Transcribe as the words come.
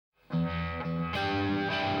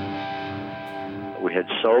We had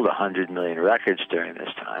sold 100 million records during this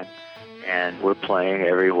time, and we're playing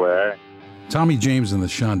everywhere. Tommy James and the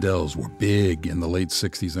Shondells were big in the late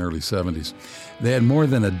 60s and early 70s. They had more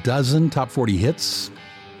than a dozen top 40 hits,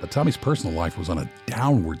 but Tommy's personal life was on a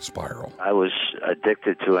downward spiral. I was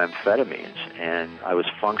addicted to amphetamines, and I was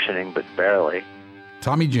functioning but barely.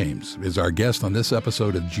 Tommy James is our guest on this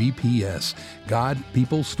episode of GPS, God,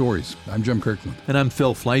 People, Stories. I'm Jim Kirkland. And I'm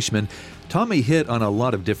Phil Fleischman. Tommy hit on a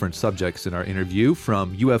lot of different subjects in our interview,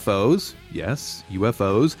 from UFOs, yes,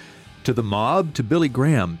 UFOs, to the mob, to Billy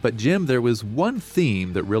Graham. But Jim, there was one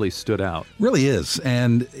theme that really stood out. Really is,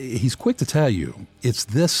 and he's quick to tell you, it's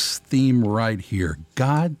this theme right here.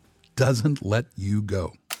 God doesn't let you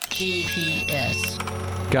go.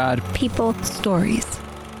 GPS. God, People, Stories.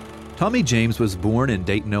 Tommy James was born in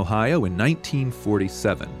Dayton, Ohio in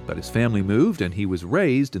 1947, but his family moved and he was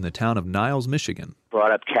raised in the town of Niles, Michigan.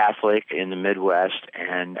 Brought up Catholic in the Midwest,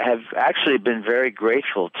 and have actually been very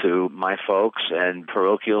grateful to my folks and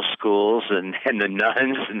parochial schools and the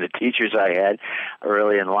nuns and the teachers I had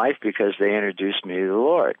early in life, because they introduced me to the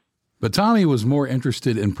Lord. But Tommy was more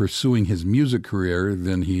interested in pursuing his music career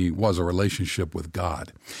than he was a relationship with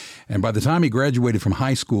God. And by the time he graduated from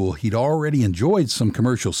high school, he'd already enjoyed some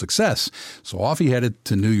commercial success, so off he headed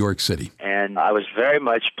to New York City. And I was very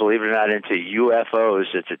much, believe it or not, into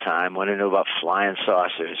UFOs at the time, wanted to know about flying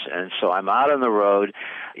saucers. And so I'm out on the road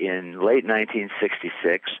in late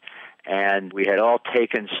 1966, and we had all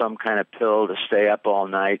taken some kind of pill to stay up all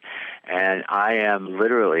night, and I am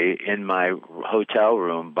literally in my hotel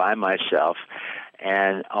room by myself,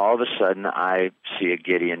 and all of a sudden I see a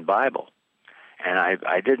Gideon Bible. And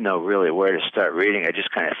I didn't know really where to start reading. I just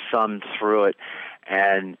kind of thumbed through it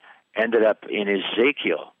and ended up in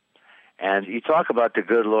Ezekiel. And you talk about the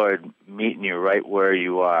good Lord meeting you right where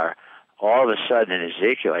you are. All of a sudden in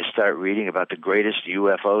Ezekiel, I start reading about the greatest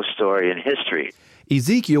UFO story in history.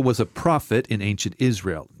 Ezekiel was a prophet in ancient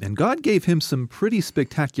Israel, and God gave him some pretty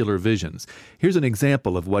spectacular visions. Here's an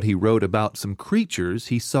example of what he wrote about some creatures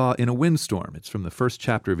he saw in a windstorm. It's from the first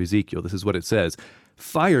chapter of Ezekiel. This is what it says.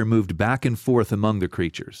 Fire moved back and forth among the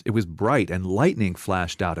creatures. It was bright, and lightning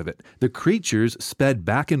flashed out of it. The creatures sped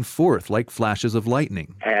back and forth like flashes of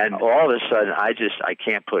lightning. And all of a sudden, I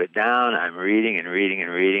can't put it down. I'm reading and reading and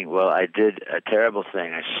reading. Well, I did a terrible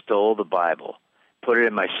thing. I stole the Bible, put it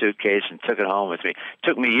in my suitcase, and took it home with me. It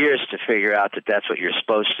took me years to figure out that that's what you're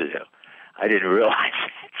supposed to do. I didn't realize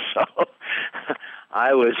it. So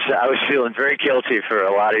I was feeling very guilty for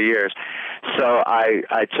a lot of years. So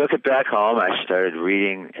I took it back home. I started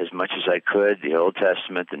reading as much as I could, the Old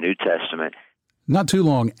Testament, the New Testament. Not too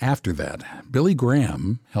long after that, Billy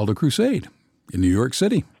Graham held a crusade in New York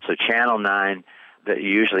City. So Channel 9, that you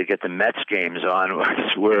usually get the Mets games on,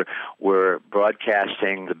 we're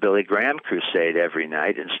broadcasting the Billy Graham crusade every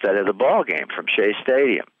night instead of the ball game from Shea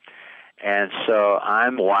Stadium. And so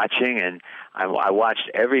I'm watching, and I watched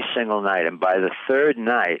every single night. And by the third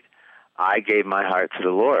night, I gave my heart to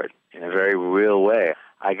the Lord in a very real way.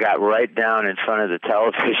 I got right down in front of the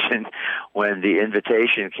television when the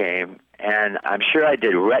invitation came, and I'm sure I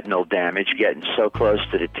did retinal damage getting so close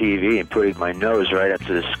to the TV and putting my nose right up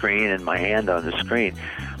to the screen and my hand on the screen.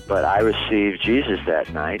 But I received Jesus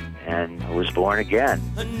that night and was born again.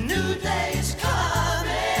 A new day's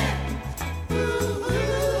coming.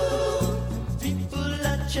 People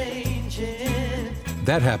are changing.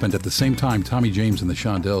 That happened at the same time Tommy James and the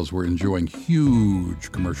Shondells were enjoying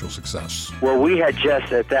huge commercial success. Well,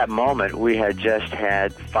 at that moment, we had just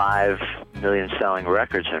had 5 million selling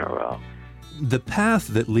records in a row. The path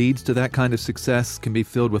that leads to that kind of success can be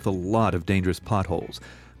filled with a lot of dangerous potholes,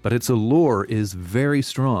 but its allure is very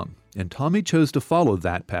strong. And Tommy chose to follow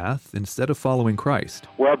that path instead of following Christ.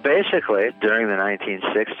 Well, basically, during the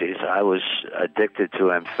 1960s, I was addicted to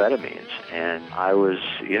amphetamines, and I was,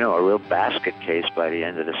 a real basket case by the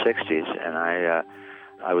end of the 60s, and I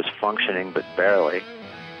was functioning but barely,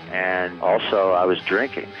 and also I was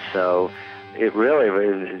drinking. So it really,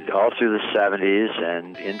 all through the 70s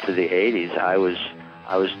and into the 80s, I was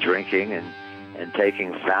drinking and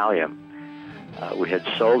taking Valium. We had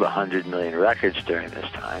sold 100 million records during this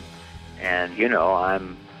time. And,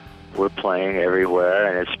 we're playing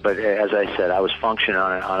everywhere. But as I said, I was functioning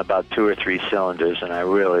on about 2 or 3 cylinders, and I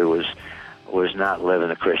really was not living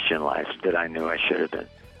the Christian life that I knew I should have been.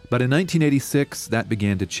 But in 1986, that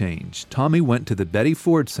began to change. Tommy went to the Betty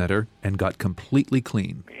Ford Center and got completely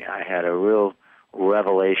clean. I had a real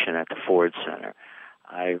revelation at the Ford Center.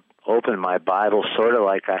 I opened my Bible sort of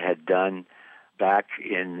like I had done back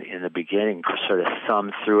in the beginning, sort of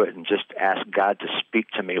thumb through it and just ask God to speak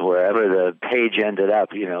to me wherever the page ended up.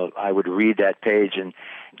 I would read that page, and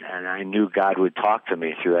and I knew God would talk to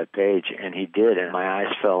me through that page, and he did, and my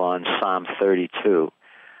eyes fell on Psalm 32.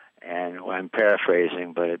 And I'm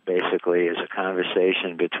paraphrasing, but it basically is a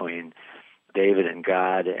conversation between David and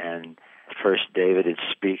God, and first David is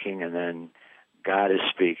speaking, and then God is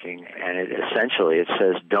speaking, and it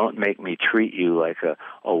says, "Don't make me treat you like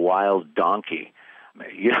a wild donkey."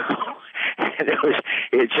 You know, and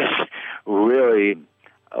it just really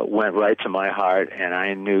went right to my heart, and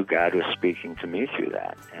I knew God was speaking to me through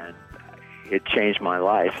that, and it changed my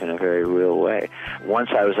life in a very real way. Once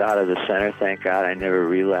I was out of the center, thank God, I never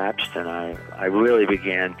relapsed, and I really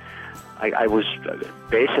began. I was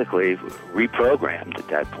basically reprogrammed at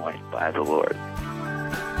that point by the Lord.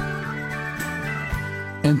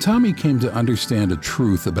 And Tommy came to understand a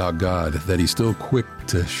truth about God that he's still quick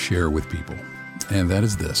to share with people. And that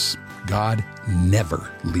is this: God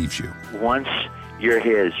never leaves you. Once you're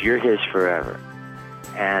His forever.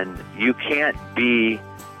 And you can't be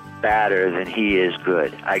badder than He is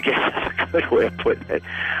good. I guess that's a good way of putting it.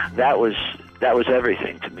 That was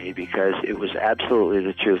everything to me, because it was absolutely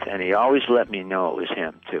the truth. And He always let me know it was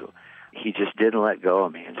Him, too. He just didn't let go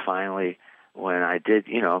of me. And finally, when I did,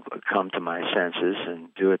 come to my senses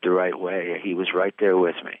and do it the right way, He was right there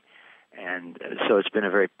with me. And so it's been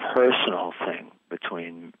a very personal thing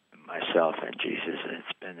between myself and Jesus, and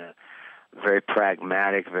it's been a very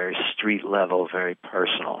pragmatic, very street level, very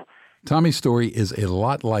personal. Tommy's story is a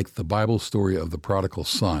lot like the Bible story of the prodigal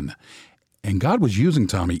son. And God was using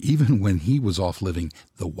Tommy even when he was off living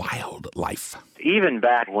the wild life. Even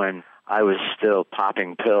back when I was still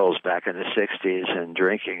popping pills back in the 60s and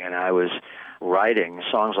drinking, and I was writing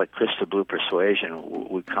songs like Crystal Blue Persuasion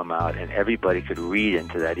would come out, and everybody could read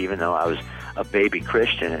into that, even though I was a baby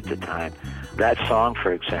Christian at the time. That song,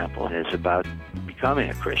 for example, is about becoming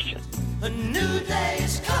a Christian. A new day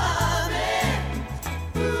is coming.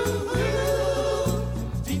 Ooh, ooh.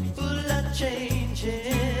 People are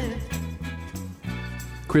changing.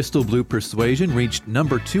 Crystal Blue Persuasion reached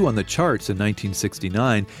number 2 on the charts in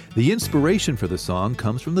 1969. The inspiration for the song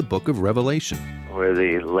comes from the book of Revelation, where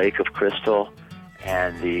the lake of crystal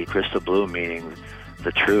and the crystal blue meaning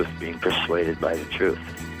the truth, being persuaded by the truth.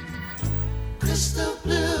 Crystal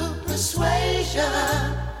blue persuasion.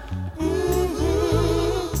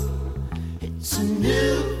 It's a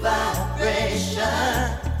new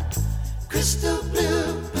vibration. Crystal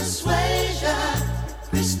blue persuasion.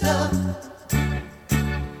 Crystal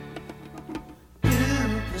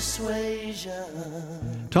blue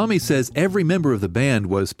persuasion. Tommy says every member of the band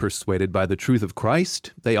was persuaded by the truth of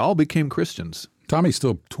Christ. They all became Christians. Tommy's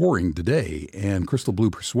still touring today, and Crystal Blue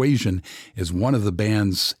Persuasion is one of the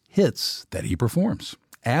band's hits that he performs,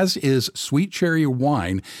 as is Sweet Cherry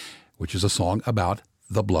Wine, which is a song about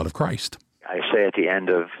the blood of Christ. I say at the end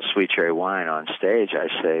of Sweet Cherry Wine on stage, I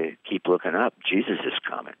say, keep looking up, Jesus is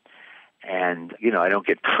coming. And, I don't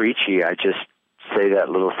get preachy, I just say that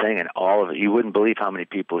little thing, and all of it, you wouldn't believe how many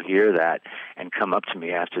people hear that and come up to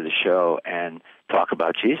me after the show and talk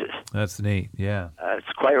about Jesus. That's neat, yeah.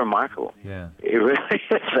 It's quite remarkable. Yeah. It really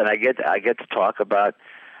is, and I get to talk about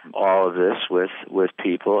all of this with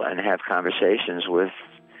people and have conversations with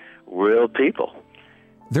real people.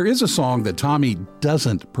 There is a song that Tommy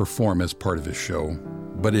doesn't perform as part of his show,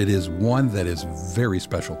 but it is one that is very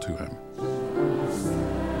special to him.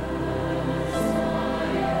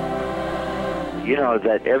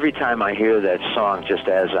 That every time I hear that song, Just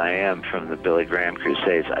As I Am, from the Billy Graham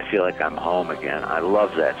Crusades, I feel like I'm home again. I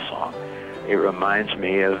love that song. It reminds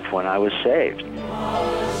me of when I was saved.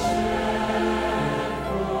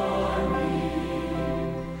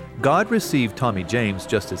 God received Tommy James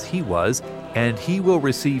just as he was, and He will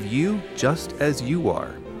receive you just as you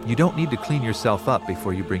are. You don't need to clean yourself up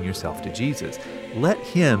before you bring yourself to Jesus. Let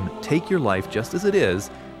Him take your life just as it is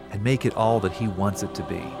and make it all that He wants it to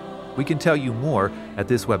be. We can tell you more at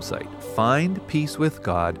this website,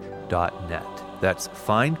 findpeacewithgod.net. That's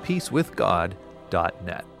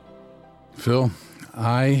findpeacewithgod.net. Phil,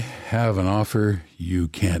 I have an offer you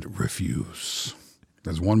can't refuse.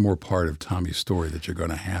 There's one more part of Tommy's story that you're going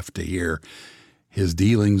to have to hear, his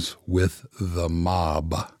dealings with the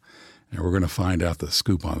mob. And we're going to find out the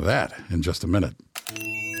scoop on that in just a minute.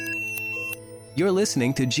 You're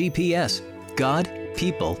listening to GPS, God,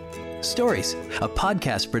 People, Stories, a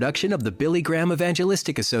podcast production of the Billy Graham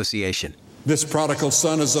Evangelistic Association. This prodigal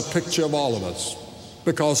son is a picture of all of us,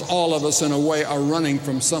 because all of us, in a way, are running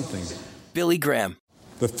from something. Billy Graham.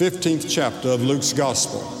 The 15th chapter of Luke's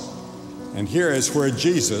Gospel. And here is where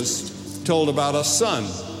Jesus told about a son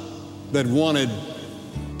that wanted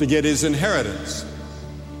to get his inheritance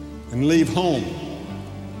and leave home.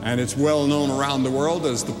 And it's well known around the world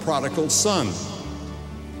as the prodigal son.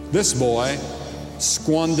 This boy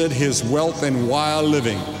squandered his wealth in wild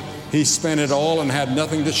living. He spent it all and had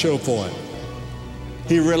nothing to show for it.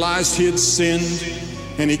 He realized he had sinned,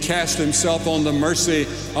 and he cast himself on the mercy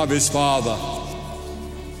of his Father.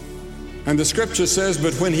 And the scripture says,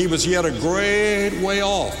 but when he was yet a great way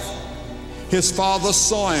off, his father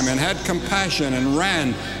saw him and had compassion and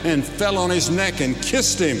ran and fell on his neck and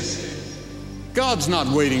kissed him. God's not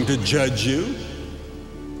waiting to judge you.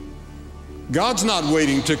 God's not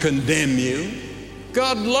waiting to condemn you.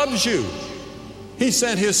 God loves you. He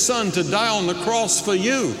sent his son to die on the cross for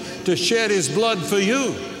you, to shed his blood for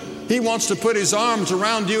you. He wants to put his arms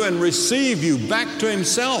around you and receive you back to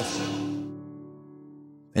himself.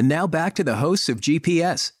 And now back to the hosts of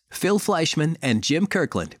GPS, Phil Fleischman and Jim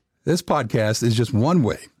Kirkland. This podcast is just one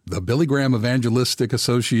way the Billy Graham Evangelistic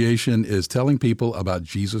Association is telling people about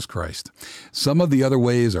Jesus Christ. Some of the other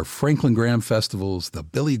ways are Franklin Graham festivals, the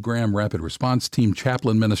Billy Graham Rapid Response Team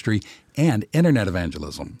Chaplain Ministry, and Internet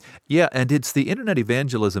evangelism. Yeah, and it's the Internet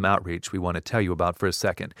evangelism outreach we want to tell you about for a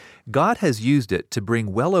second. God has used it to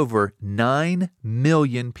bring well over 9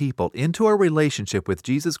 million people into a relationship with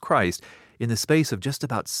Jesus Christ in the space of just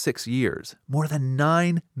about 6 years. More than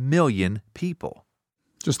 9 million people.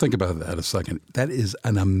 Just think about that a second. That is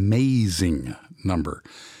an amazing number.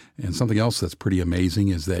 And something else that's pretty amazing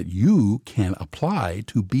is that you can apply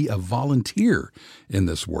to be a volunteer in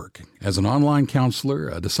this work as an online counselor,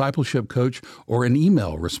 a discipleship coach, or an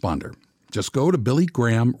email responder. Just go to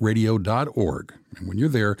billygrahamradio.org. And when you're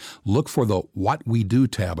there, look for the What We Do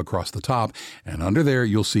tab across the top. And under there,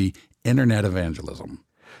 you'll see Internet evangelism.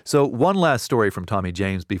 So one last story from Tommy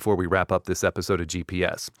James before we wrap up this episode of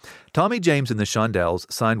GPS. Tommy James and the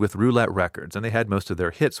Shondells signed with Roulette Records, and they had most of their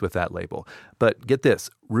hits with that label. But get this,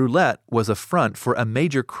 Roulette was a front for a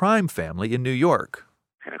major crime family in New York.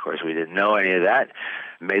 And, of course, we didn't know any of that.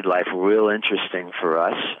 It made life real interesting for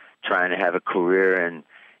us, trying to have a career in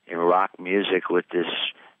rock music with this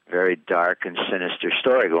very dark and sinister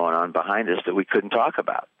story going on behind us that we couldn't talk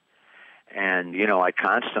about. And, I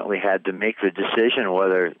constantly had to make the decision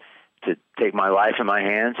whether to take my life in my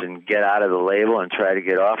hands and get out of the label and try to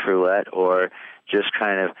get off Roulette, or just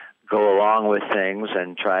kind of go along with things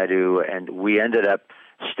and and we ended up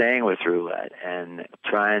staying with Roulette and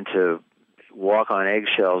trying to walk on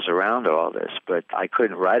eggshells around all this. But I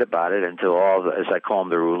couldn't write about it until as I call them,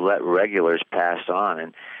 the Roulette regulars passed on.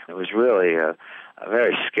 And it was really a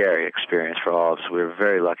very scary experience for all of us. We were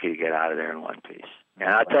very lucky to get out of there in one piece. And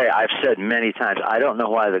I'll tell you, I've said many times, I don't know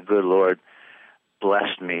why the good Lord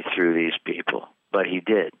blessed me through these people, but he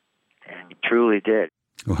did, and he truly did.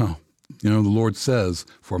 Well, the Lord says,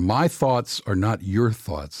 for my thoughts are not your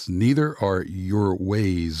thoughts, neither are your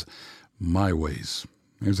ways my ways.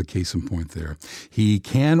 There's a case in point there. He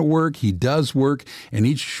can work, he does work, and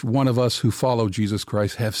each one of us who follow Jesus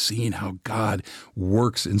Christ have seen how God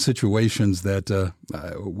works in situations that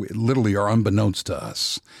literally are unbeknownst to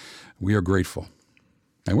us. We are grateful.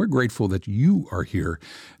 And we're grateful that you are here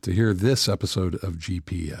to hear this episode of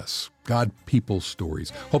GPS, God, People,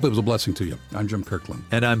 Stories. Hope it was a blessing to you. I'm Jim Kirkland.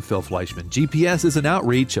 And I'm Phil Fleischman. GPS is an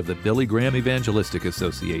outreach of the Billy Graham Evangelistic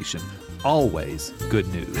Association. Always good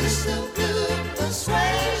news. Crystal blue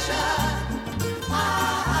persuasion.